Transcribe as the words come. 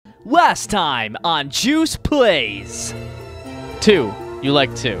Last time on Juice Plays. 2. You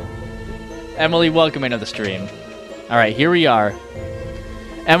like 2. Emily, welcome into the stream. Alright, here we are.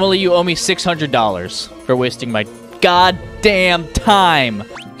 Emily, you owe me $600 for wasting my goddamn time.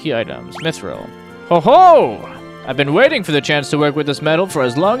 Key items, Mithril. Ho ho! I've been waiting for the chance to work with this metal for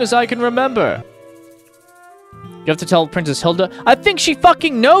as long as I can remember. You have to tell Princess Hilda. I think she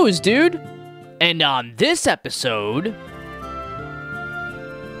fucking knows, dude! And on this episode...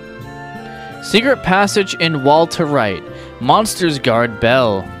 Secret passage in wall to right. Monsters guard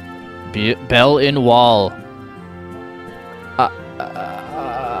bell. Bell in wall.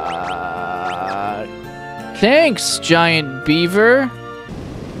 Thanks, giant beaver.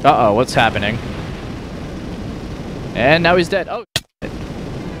 Uh-oh, what's happening? And now he's dead. Oh,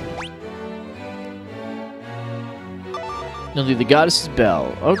 you'll do the goddess's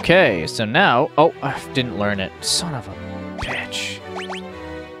bell. Okay, so now... Oh, I didn't learn it. Son of a bitch.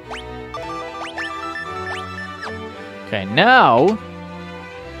 Okay, now...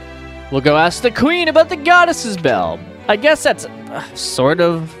 we'll go ask the queen about the goddess's bell. I guess that's sort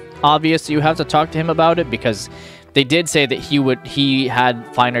of obvious that you have to talk to him about it, because they did say that he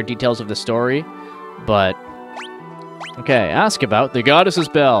had finer details of the story, but... Okay, ask about the goddess's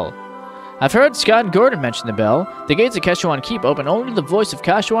bell. I've heard Scott and Gordon mention the bell. The gates of Kashuan Keep open only to the voice of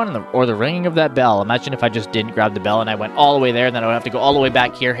Kashuan or the ringing of that bell. Imagine if I just didn't grab the bell and I went all the way there, and then I would have to go all the way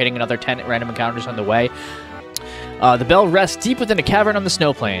back here, hitting another 10 random encounters on the way. The bell rests deep within a cavern on the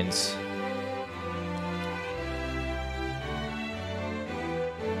snow plains.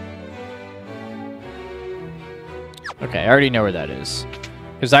 Okay, I already know where that is,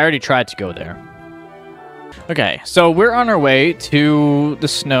 because I already tried to go there. Okay, so we're on our way to the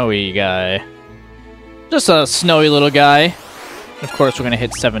snowy guy. Just a snowy little guy. Of course, we're going to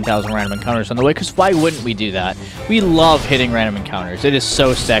hit 7,000 random encounters on the way, because why wouldn't we do that? We love hitting random encounters. It is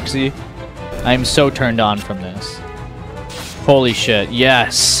so sexy. I am so turned on from this. Holy shit,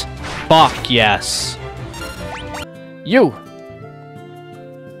 yes. Fuck yes. You.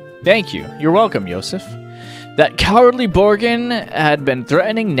 Thank you. You're welcome, Yosef. That cowardly Borgin had been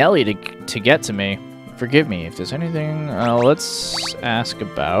threatening Nelly to get to me. Forgive me if there's anything... let's ask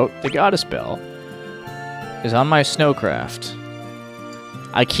about the goddess bell. Is on my snowcraft.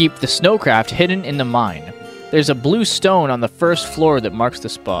 I keep the snowcraft hidden in the mine. There's a blue stone on the first floor that marks the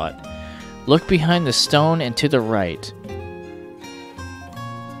spot. Look behind the stone and to the right.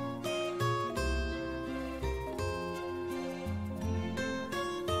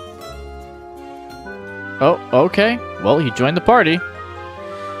 Oh, okay. Well, he joined the party.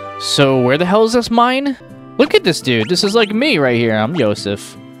 So, where the hell is this mine? Look at this dude. This is like me right here. I'm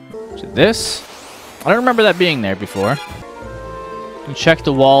Yosef. Is it this? I don't remember that being there before. You can check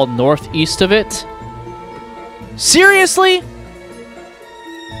the wall northeast of it. Seriously?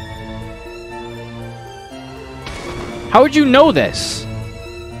 How would you know this?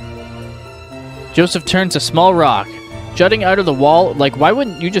 Joseph turns a small rock. Jutting out of the wall, like, why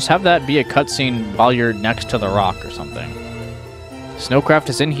wouldn't you just have that be a cutscene while you're next to the rock or something? Snowcraft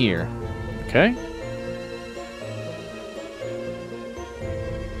is in here. Okay.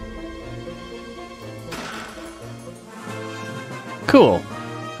 Cool.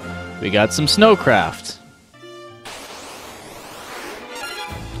 We got some snowcraft.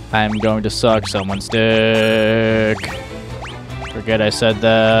 I'm going to suck someone's dick. Forget I said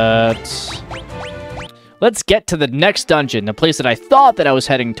that. Let's get to the next dungeon, the place that I thought that I was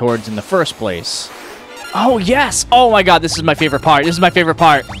heading towards in the first place. Oh, yes! Oh my god, this is my favorite part. This is my favorite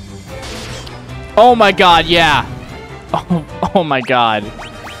part. Oh my god, yeah. Oh my god.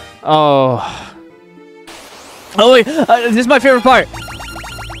 Oh. Oh wait, this is my favorite part.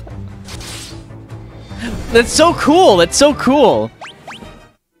 That's so cool. That's so cool.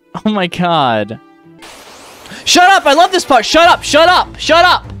 Oh my god. Shut up! I love this part. Shut up! Shut up! Shut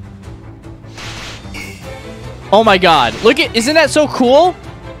up! Oh my god. Look at... Isn't that so cool?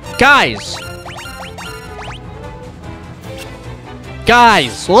 Guys.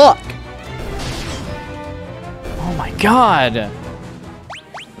 Guys, look. Oh my god.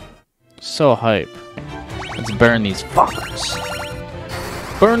 So hype. Let's burn these fuckers.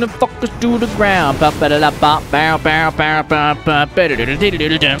 Burn the fuckers to the ground.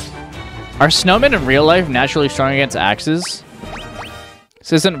 Are snowmen in real life naturally strong against axes?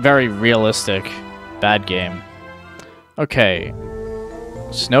 This isn't very realistic. Bad game. Okay.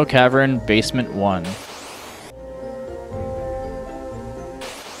 Snow Cavern, Basement 1.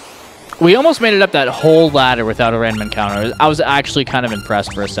 We almost made it up that whole ladder without a random encounter. I was actually kind of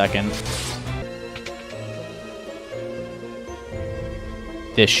impressed for a second.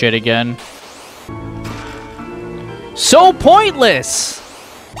 This shit again. So pointless!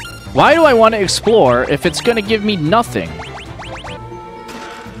 Why do I want to explore if it's gonna give me nothing?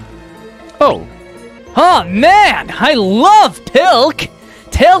 Oh. Oh man, I love Pilk!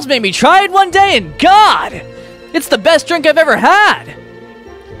 Tails made me try it one day and God! It's the best drink I've ever had!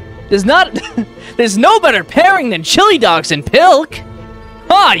 There's no better pairing than chili dogs and Pilk!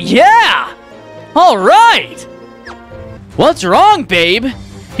 Oh yeah! Alright! What's wrong, babe?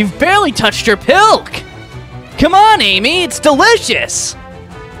 You've barely touched your Pilk! Come on, Amy, it's delicious!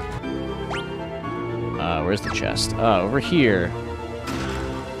 Where's the chest? Over here.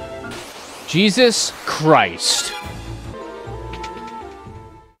 Jesus Christ.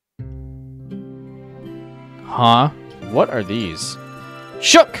 Huh? What are these?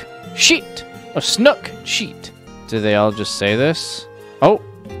 Shook! Sheet! A snook! Sheet. Do they all just say this? Oh.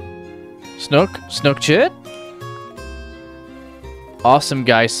 Snook? Snook chit? Awesome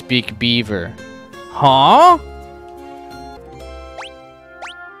guy speak beaver. Huh?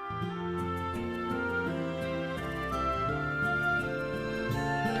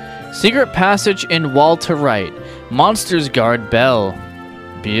 Secret passage in wall to right. Monsters guard bell.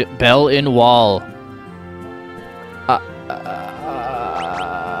 Bell in wall.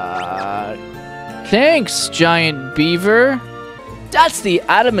 Thanks, giant beaver. That's the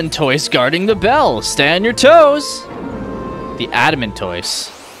Adamantoise guarding the bell. Stay on your toes. The Adamantoise.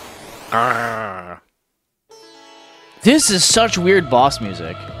 This is such weird boss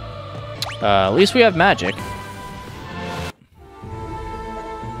music. At least we have magic.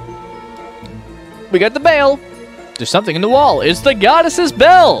 We got the bell. There's something in the wall. It's the goddess's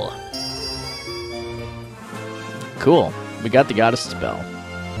bell. Cool. We got the goddess's bell.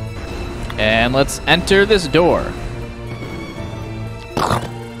 And let's enter this door.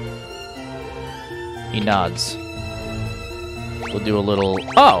 He nods. We'll do a little...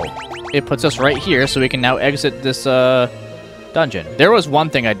 Oh! It puts us right here, so we can now exit this dungeon. There was one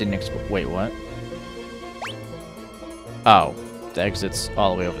thing I didn't... Wait, what? Oh. The exit's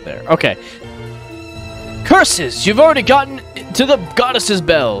all the way over there. Okay. Curses! You've already gotten to the goddess's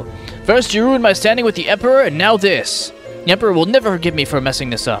bell. First you ruined my standing with the Emperor, and now this. The Emperor will never forgive me for messing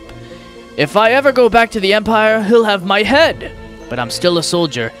this up. If I ever go back to the Empire, he'll have my head. But I'm still a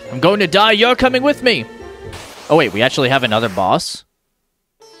soldier. I'm going to die. You're coming with me. Oh, wait. We actually have another boss?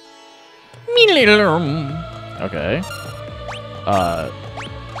 Okay.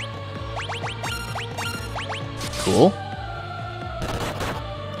 Cool.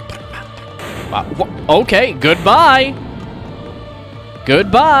 Okay. Goodbye.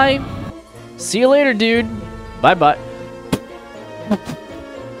 Goodbye. See you later, dude. Bye-bye.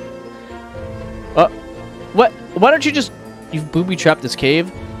 What? Why don't you just... You've booby-trapped this cave?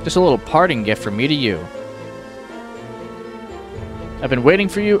 Just a little parting gift from me to you. I've been waiting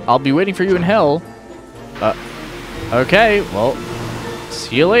for you. I'll be waiting for you in hell. Okay. Well,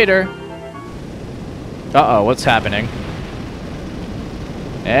 see you later. Uh-oh. What's happening?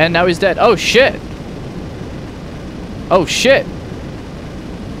 And now he's dead. Oh, shit. Oh, shit.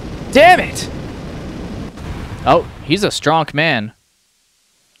 Damn it. Oh, he's a strong man.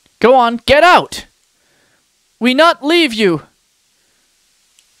 Go on, get out! We not leave you!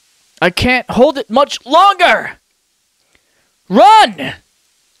 I can't hold it much longer! Run!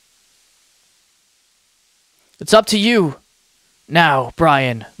 It's up to you. Now,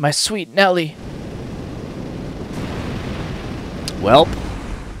 Brian, my sweet Nelly. Welp.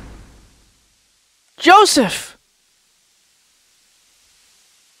 Joseph!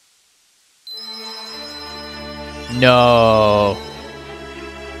 No.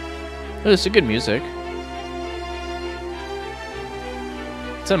 It's a good music.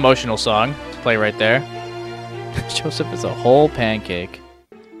 It's an emotional song to play right there. Joseph is a whole pancake.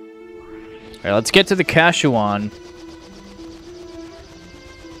 Alright, let's get to the Kashuan.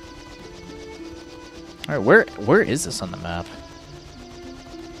 Alright, where is this on the map?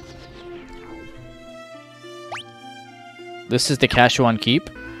 This is the Kashuan Keep.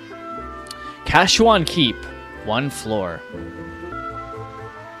 Kashuan Keep. 1 floor.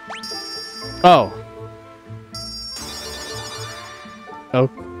 Oh.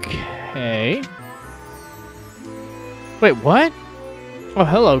 Okay. Wait, what? Oh,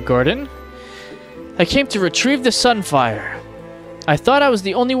 hello, Gordon. I came to retrieve the Sunfire. I thought I was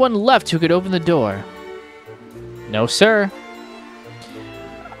the only one left who could open the door. No, sir.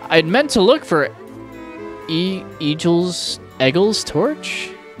 I'd meant to look for Eagle's torch,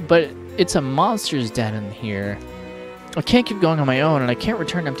 but it's a monster's den in here. I can't keep going on my own, and I can't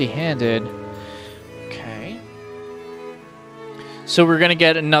return empty-handed. Okay. So we're gonna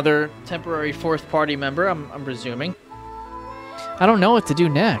get another temporary 4th party member, I'm presuming. I don't know what to do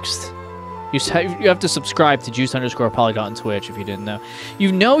next. You have to subscribe to Juice_Polygon on Twitch if you didn't know.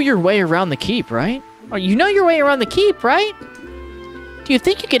 You know your way around the keep, right? Or you know your way around the keep, right? Do you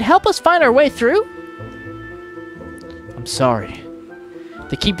think you could help us find our way through? I'm sorry.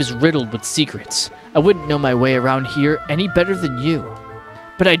 The keep is riddled with secrets. I wouldn't know my way around here any better than you.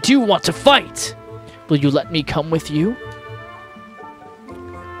 But I do want to fight! Will you let me come with you?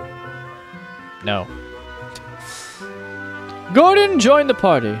 No. Gordon, join the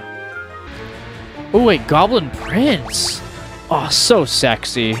party. Oh wait, Goblin Prince. Oh, so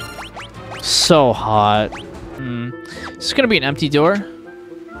sexy. So hot. Is this gonna be an empty door?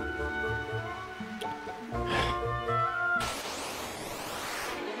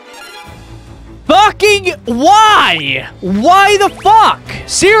 Fucking why? Why the fuck?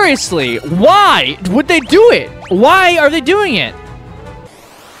 Seriously, why would they do it? Why are they doing it?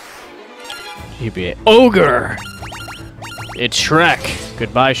 GBA. Ogre. It's Shrek.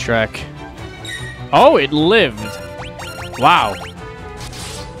 Goodbye, Shrek. Oh, it lived. Wow.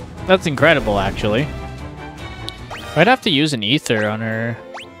 That's incredible, actually. I'd have to use an ether on her.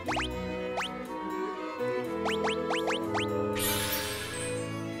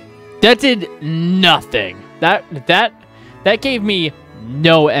 That did nothing. That gave me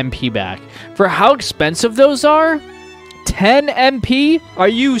no MP back. For how expensive those are? 10 MP? Are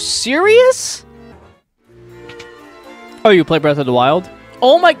you serious? Oh, you play Breath of the Wild?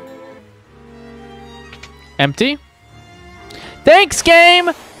 Oh my... Empty? Thanks,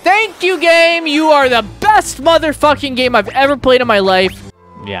 game! Thank you, game! You are the best motherfucking game I've ever played in my life.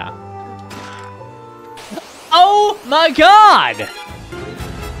 Yeah. Oh my god!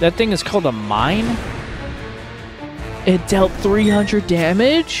 That thing is called a mine? It dealt 300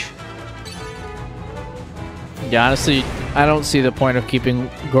 damage? Yeah, honestly, I don't see the point of keeping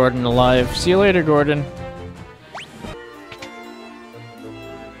Gordon alive. See you later, Gordon.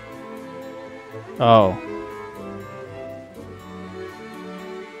 Oh.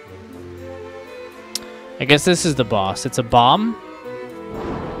 I guess this is the boss. It's a bomb?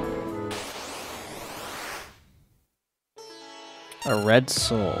 A red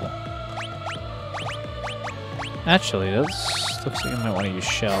soul. Actually, that looks like I might want to use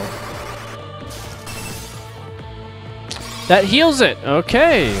shell. That heals it!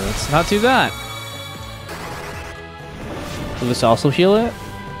 Okay, let's not do that. Will this also heal it?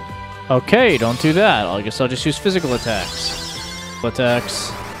 Okay, don't do that. I guess I'll just use physical attacks.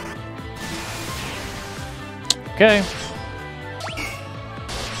 Attacks. Okay.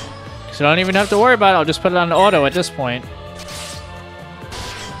 So I don't even have to worry about it. I'll just put it on auto at this point.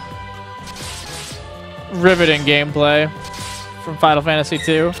 Riveting gameplay from Final Fantasy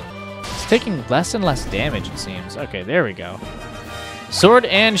II. It's taking less and less damage, it seems. Okay, there we go. Sword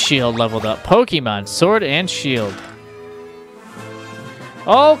and Shield leveled up. Pokemon, Sword and Shield.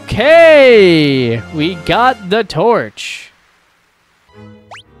 Okay! We got the torch.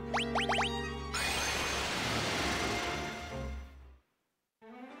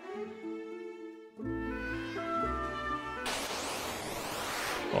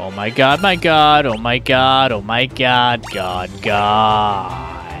 Oh my god, my god, oh my god, oh my god, god.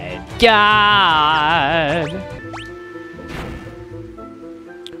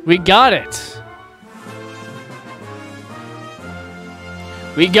 We got it.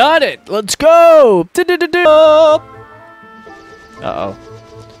 We got it. Let's go. Uh-oh.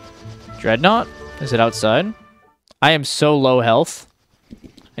 Dreadnought? Is it outside? I am so low health.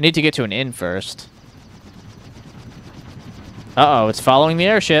 I need to get to an inn first. Uh-oh, it's following the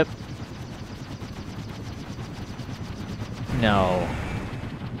airship. No.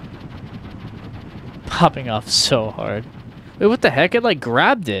 Popping off so hard. Wait, what the heck? It, like,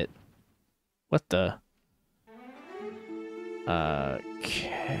 grabbed it. What the?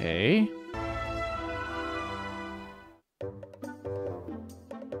 Okay.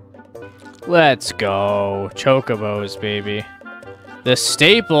 Let's go. Chocobos, baby. The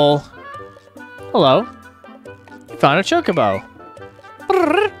staple. Hello. Found a chocobo.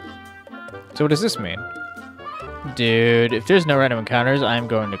 So what does this mean? Dude, if there's no random encounters, I'm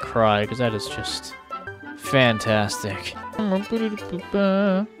going to cry, because that is just fantastic. Oh.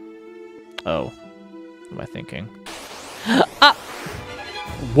 What am I thinking? Ah!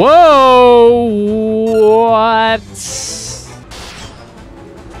 Whoa! What?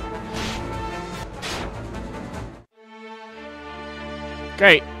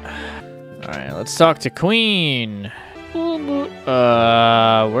 Great. Alright, let's talk to Queen.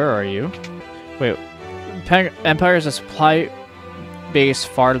 Where are you? Wait, Empire is a supply base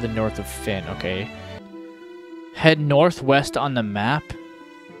far to the north of Fynn. Okay. Head northwest on the map.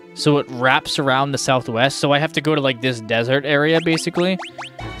 So it wraps around the southwest. So I have to go to, like, this desert area, basically.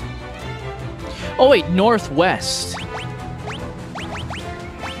 Oh, wait, northwest.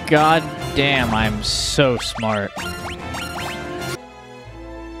 God damn, I'm so smart.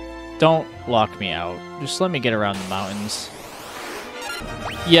 Don't lock me out. Just let me get around the mountains.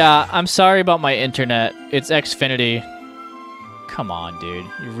 Yeah, I'm sorry about my internet. It's Xfinity. Come on, dude.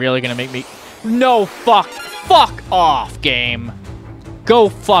 You're really gonna make me... No, fuck. Fuck off, game. Go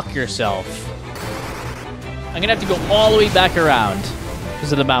fuck yourself. I'm gonna have to go all the way back around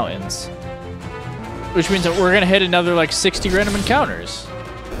because of the mountains. Which means that we're gonna hit another, like, 60 random encounters.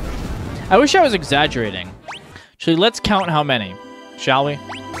 I wish I was exaggerating. Actually, let's count how many, shall we?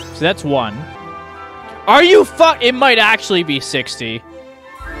 So that's 1. Are you fuck? It might actually be 60.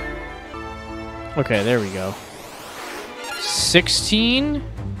 Okay, there we go. 16?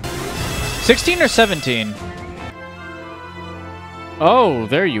 16 or 17? Oh,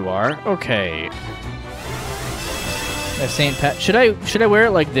 there you are. Okay. That St. Pat. Should I wear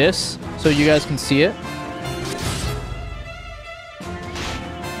it like this so you guys can see it?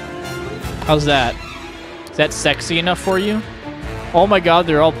 How's that? Is that sexy enough for you? Oh my god,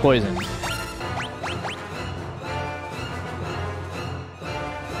 they're all poisoned.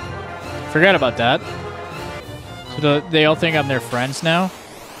 Forget about that. So they all think I'm their friends now?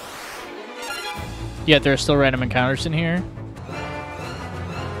 Yet there are still random encounters in here.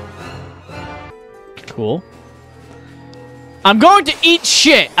 Cool. I'm going to eat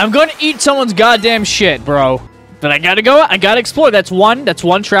shit. I'm going to eat someone's goddamn shit, bro. But I gotta go. I gotta explore. That's 1. That's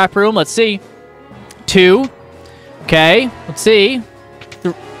 1 trap room. Let's see. 2. Okay. Let's see.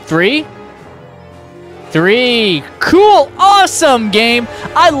 3. 3. Cool. Awesome, game.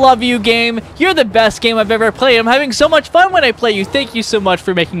 I love you, game. You're the best game I've ever played. I'm having so much fun when I play you. Thank you so much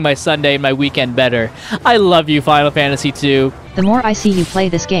for making my Sunday and my weekend better. I love you, Final Fantasy II. The more I see you play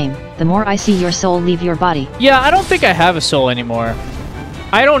this game, the more I see your soul leave your body. Yeah, I don't think I have a soul anymore.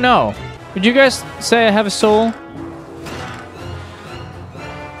 I don't know. Would you guys say I have a soul?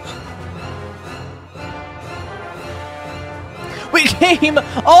 We came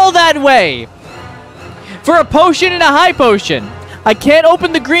all that way for a potion and a high potion. I can't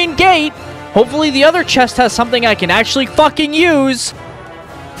open the green gate. Hopefully the other chest has something I can actually fucking use.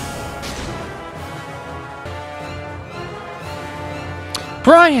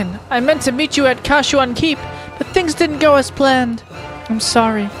 Brian, I meant to meet you at Kashuan Keep, but things didn't go as planned. I'm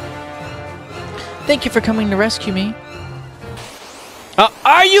sorry. Thank you for coming to rescue me.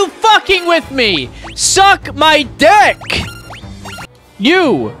 Are you fucking with me? Suck my dick!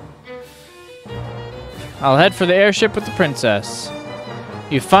 You! I'll head for the airship with the princess.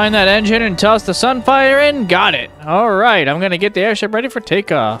 You find that engine and toss the Sunfire in? Got it. Alright, I'm gonna get the airship ready for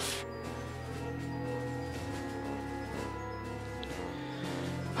takeoff.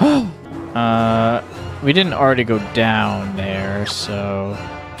 We didn't already go down there, so...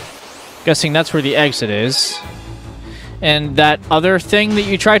 Guessing that's where the exit is. And that other thing that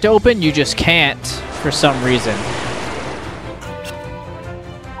you tried to open, you just can't, for some reason.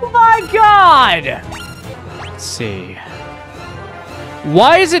 Oh my god! Let's see.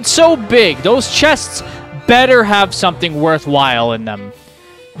 Why is it so big? Those chests better have something worthwhile in them.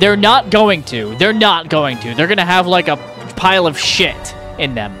 They're not going to. They're not going to. They're gonna have like a pile of shit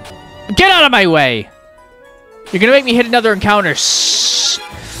in them. Get out of my way! You're gonna make me hit another encounter.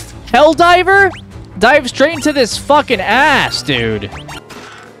 Helldiver? Dive straight into this fucking ass, dude.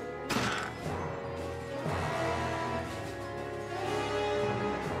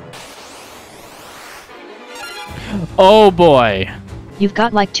 Oh boy. You've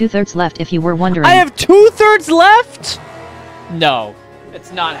got like 2/3 left if you were wondering. I have 2/3 left? No.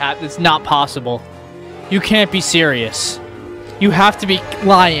 It's not it's not possible. You can't be serious. You have to be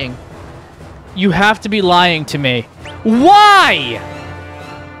lying. You have to be lying to me. Why?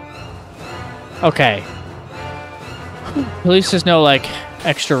 Okay. At least there's no, like,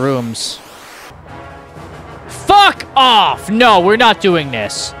 extra rooms. Fuck off! No, we're not doing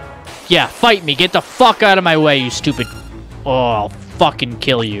this. Yeah, fight me. Get the fuck out of my way, you stupid... Oh, I'll fucking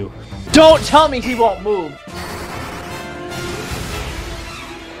kill you. Don't tell me he won't move.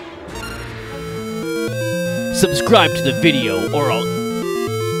 Subscribe to the video or I'll